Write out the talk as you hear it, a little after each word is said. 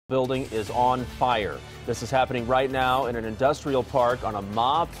Building is on fire. This is happening right now in an industrial park on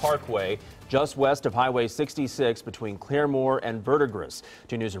a Parkway just west of Highway 66 between Claremore and Verdigris.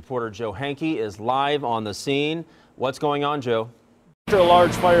 2 News reporter Joe Hankey is live on the scene. What's going on, Joe? After a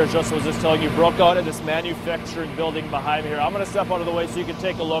large fire, just was just telling you, broke out in this manufacturing building behind me here. I'm going to step out of the way so you can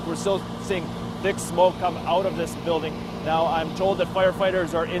take a look. We're still seeing thick smoke come out of this building. Now, I'm told that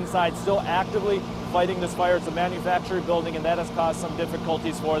firefighters are inside still actively fighting this fire. It's a manufacturing building, and that has caused some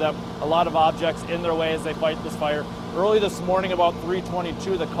difficulties for them. A lot of objects in their way as they fight this fire. Early this morning, about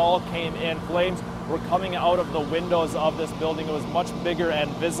 3:22, the call came in. Flames were coming out of the windows of this building. It was much bigger and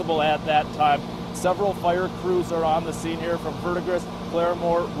visible at that time. Several fire crews are on the scene here from Verdigris,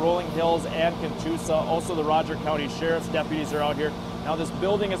 Claremore, Rolling Hills, and Catoosa. Also, the Roger County Sheriff's deputies are out here. Now, this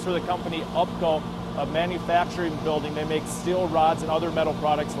building is for the company UPCO, a manufacturing building. They make steel rods and other metal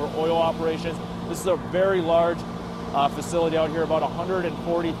products for oil operations. This is a very large facility out here, about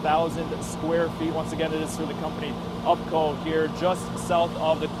 140,000 square feet. Once again, it is for the company UPCO here, just south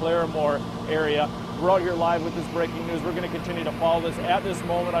of the Claremore area. We're out here live with this breaking news. We're going to continue to follow this. At this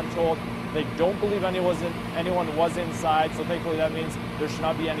moment, I'm told they don't believe anyone was inside, so thankfully that means there should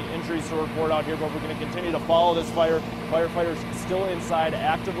not be any injuries to report out here, but we're going to continue to follow this fire. Firefighters still inside,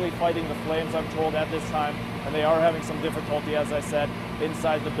 actively fighting the flames, I'm told, at this time, and they are having some difficulty, as I said,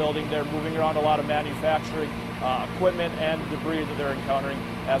 inside the building. They're moving around a lot of manufacturing equipment and debris that they're encountering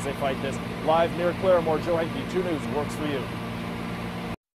as they fight this. Live near Claremore, Joe Hankey, 2 News works for you.